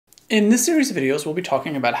In this series of videos, we'll be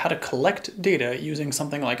talking about how to collect data using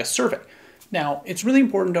something like a survey. Now, it's really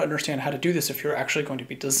important to understand how to do this if you're actually going to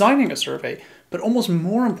be designing a survey, but almost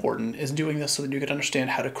more important is doing this so that you can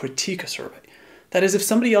understand how to critique a survey. That is, if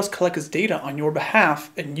somebody else collects data on your behalf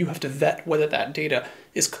and you have to vet whether that data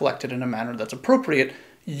is collected in a manner that's appropriate,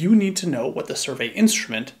 you need to know what the survey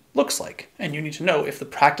instrument looks like. And you need to know if the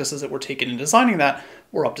practices that were taken in designing that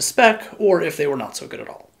were up to spec or if they were not so good at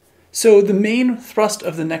all. So the main thrust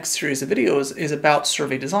of the next series of videos is about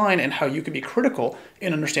survey design and how you can be critical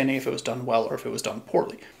in understanding if it was done well or if it was done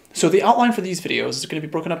poorly. So the outline for these videos is going to be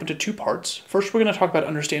broken up into two parts. First, we're going to talk about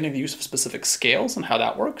understanding the use of specific scales and how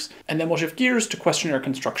that works, and then we'll shift gears to questionnaire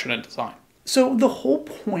construction and design. So the whole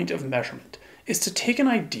point of measurement is to take an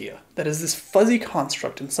idea that is this fuzzy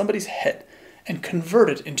construct in somebody's head and convert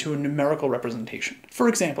it into a numerical representation. For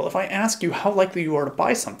example, if I ask you how likely you are to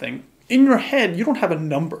buy something, in your head you don't have a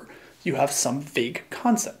number. You have some vague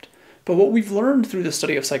concept. But what we've learned through the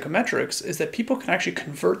study of psychometrics is that people can actually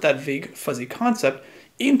convert that vague, fuzzy concept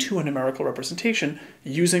into a numerical representation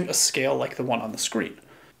using a scale like the one on the screen.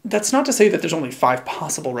 That's not to say that there's only 5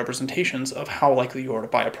 possible representations of how likely you are to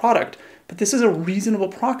buy a product, but this is a reasonable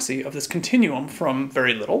proxy of this continuum from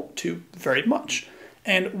very little to very much.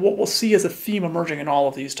 And what we'll see as a theme emerging in all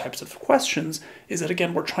of these types of questions is that,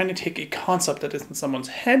 again, we're trying to take a concept that is in someone's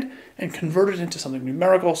head and convert it into something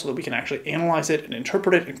numerical so that we can actually analyze it and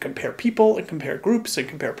interpret it and compare people and compare groups and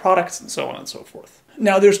compare products and so on and so forth.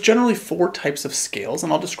 Now, there's generally 4 types of scales,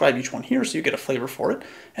 and I'll describe each one here so you get a flavor for it,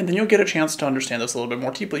 and then you'll get a chance to understand this a little bit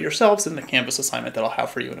more deeply yourselves in the Canvas assignment that I'll have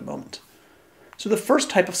for you in a moment. So the first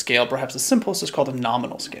type of scale, perhaps the simplest, is called a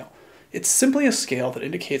nominal scale. It's simply a scale that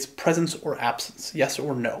indicates presence or absence, yes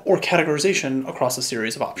or no, or categorization across a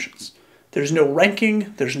series of options. There's no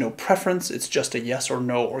ranking, there's no preference, it's just a yes or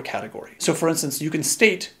no or category. So for instance, you can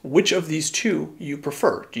state which of these two you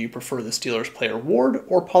prefer. Do you prefer the Steelers player Ward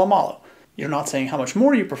or Polamalu? You're not saying how much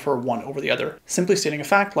more you prefer one over the other, simply stating a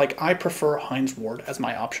fact like, I prefer Hines Ward as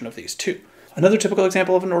my option of these two. Another typical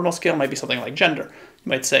example of an ordinal scale might be something like gender. You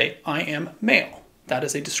might say, I am male. That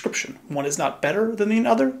is a description. One is not better than the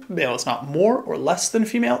other. Male is not more or less than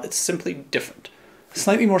female. It's simply different.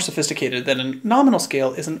 Slightly more sophisticated than a nominal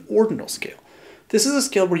scale is an ordinal scale. This is a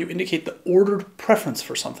scale where you indicate the ordered preference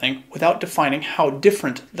for something without defining how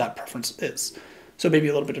different that preference is. So maybe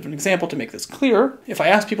a little bit of an example to make this clear. If I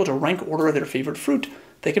ask people to rank order their favorite fruit,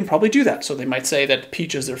 they can probably do that. So they might say that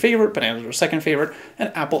peach is their favorite, banana is their second favorite,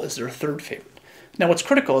 and apple is their third favorite. Now what's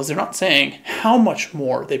critical is they're not saying how much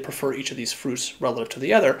more they prefer each of these fruits relative to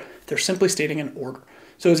the other, they're simply stating an order.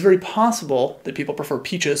 So it's very possible that people prefer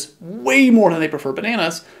peaches way more than they prefer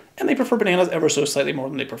bananas, and they prefer bananas ever so slightly more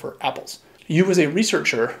than they prefer apples. You as a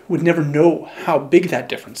researcher would never know how big that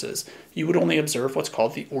difference is. You would only observe what's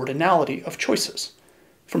called the ordinality of choices.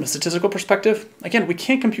 From a statistical perspective, again, we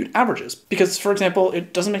can't compute averages because, for example,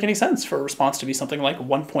 it doesn't make any sense for a response to be something like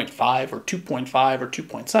 1.5 or 2.5 or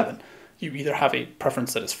 2.7. You either have a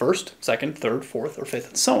preference that is first, second, third, fourth, or fifth,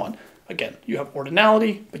 and so on. Again, you have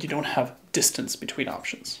ordinality, but you don't have distance between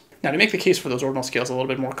options. Now, to make the case for those ordinal scales a little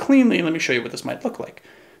bit more cleanly, let me show you what this might look like.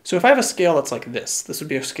 So if I have a scale that's like this would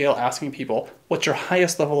be a scale asking people, what's your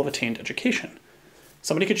highest level of attained education?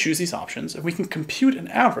 Somebody could choose these options, and we can compute an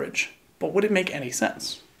average, but would it make any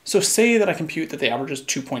sense? So say that I compute that the average is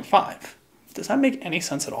 2.5. Does that make any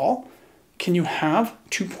sense at all? Can you have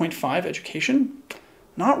 2.5 education?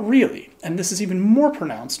 Not really, and this is even more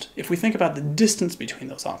pronounced if we think about the distance between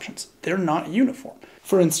those options. They're not uniform.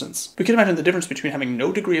 For instance, we can imagine the difference between having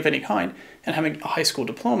no degree of any kind and having a high school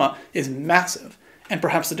diploma is massive, and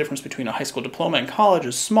perhaps the difference between a high school diploma and college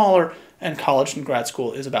is smaller, and college and grad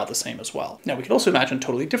school is about the same as well. Now, we could also imagine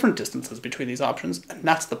totally different distances between these options, and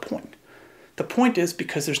that's the point. The point is,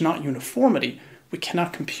 because there's not uniformity, we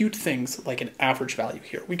cannot compute things like an average value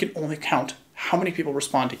here. We can only count how many people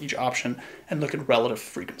respond to each option and look at relative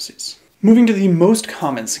frequencies. Moving to the most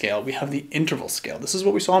common scale, we have the interval scale. This is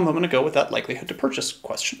what we saw a moment ago with that likelihood to purchase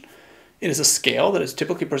question. It is a scale that is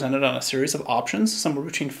typically presented on a series of options. Somewhere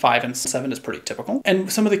between 5 and 7 is pretty typical.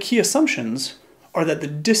 And some of the key assumptions are that the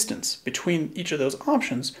distance between each of those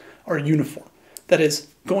options are uniform. That is,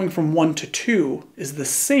 going from 1 to 2 is the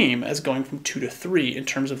same as going from 2 to 3 in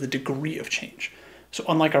terms of the degree of change. So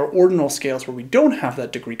unlike our ordinal scales where we don't have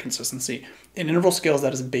that degree consistency, in interval scales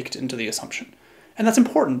that is baked into the assumption. And that's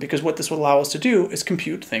important because what this would allow us to do is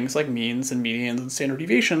compute things like means and medians and standard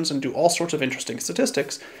deviations and do all sorts of interesting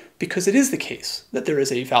statistics because it is the case that there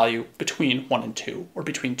is a value between 1 and 2 or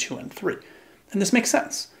between 2 and 3. And this makes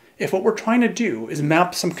sense. If what we're trying to do is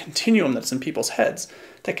map some continuum that's in people's heads,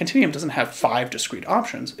 that continuum doesn't have 5 discrete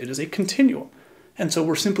options, it is a continuum. And so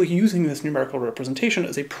we're simply using this numerical representation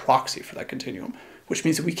as a proxy for that continuum, which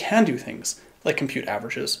means that we can do things like compute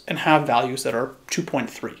averages and have values that are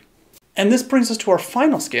 2.3. And this brings us to our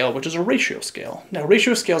final scale, which is a ratio scale. Now,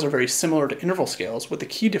 ratio scales are very similar to interval scales, with the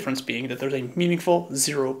key difference being that there's a meaningful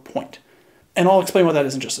 0 point. And I'll explain what that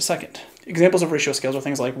is in just a second. Examples of ratio scales are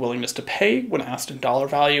things like willingness to pay when asked in dollar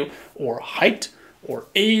value, or height, or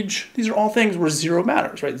age. These are all things where 0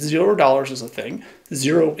 matters, right? $0 is a thing,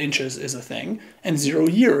 0 inches is a thing, and 0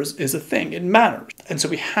 years is a thing. It matters. And so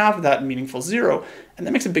we have that meaningful 0, and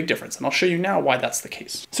that makes a big difference. And I'll show you now why that's the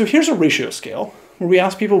case. So here's a ratio scale where we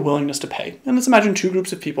ask people willingness to pay. And let's imagine two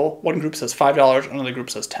groups of people. One group says $5, another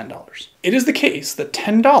group says $10. It is the case that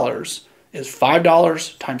 $10 is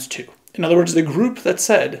 $5 times 2. In other words, the group that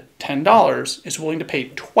said $10 is willing to pay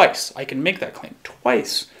twice. I can make that claim,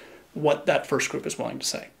 twice what that first group is willing to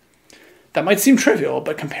say. That might seem trivial,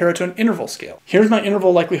 but compare it to an interval scale. Here's my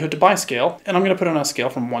interval likelihood to buy scale, and I'm going to put it on a scale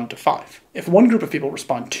from 1 to 5. If one group of people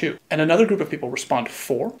respond 2, and another group of people respond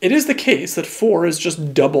 4, it is the case that 4 is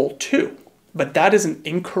just double 2. But that is an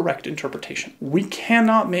incorrect interpretation. We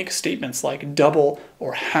cannot make statements like double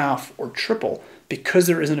or half or triple because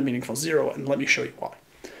there isn't a meaningful 0, and let me show you why.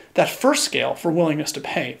 That first scale for willingness to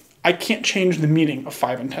pay, I can't change the meaning of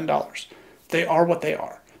 $5 and $10. They are what they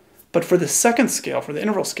are. But for the second scale, for the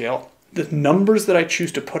interval scale, the numbers that I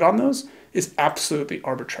choose to put on those is absolutely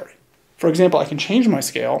arbitrary. For example, I can change my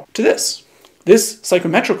scale to this. This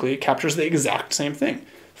psychometrically captures the exact same thing.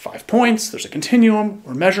 5 points, there's a continuum,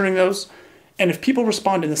 we're measuring those. And if people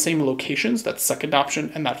respond in the same locations, that second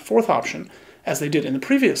option and that fourth option, as they did in the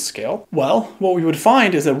previous scale, well, what we would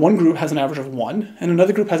find is that one group has an average of 1 and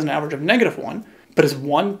another group has an average of -1. But is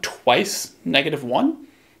 1 twice -1?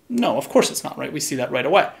 No, of course it's not, right? We see that right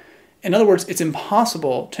away. In other words, it's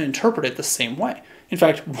impossible to interpret it the same way. In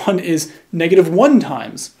fact, 1 is -1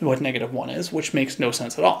 times what -1 is, which makes no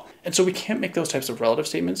sense at all. And so we can't make those types of relative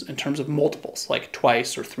statements in terms of multiples, like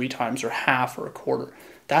twice or 3 times or half or a quarter.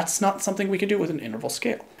 That's not something we can do with an interval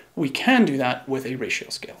scale. We can do that with a ratio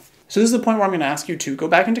scale. So this is the point where I'm going to ask you to go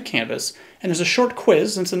back into Canvas, and there's a short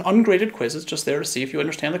quiz, and it's an ungraded quiz, it's just there to see if you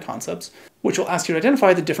understand the concepts, which will ask you to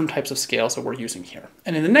identify the different types of scales that we're using here.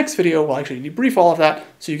 And in the next video, we'll actually debrief all of that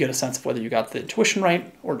so you get a sense of whether you got the intuition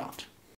right or not.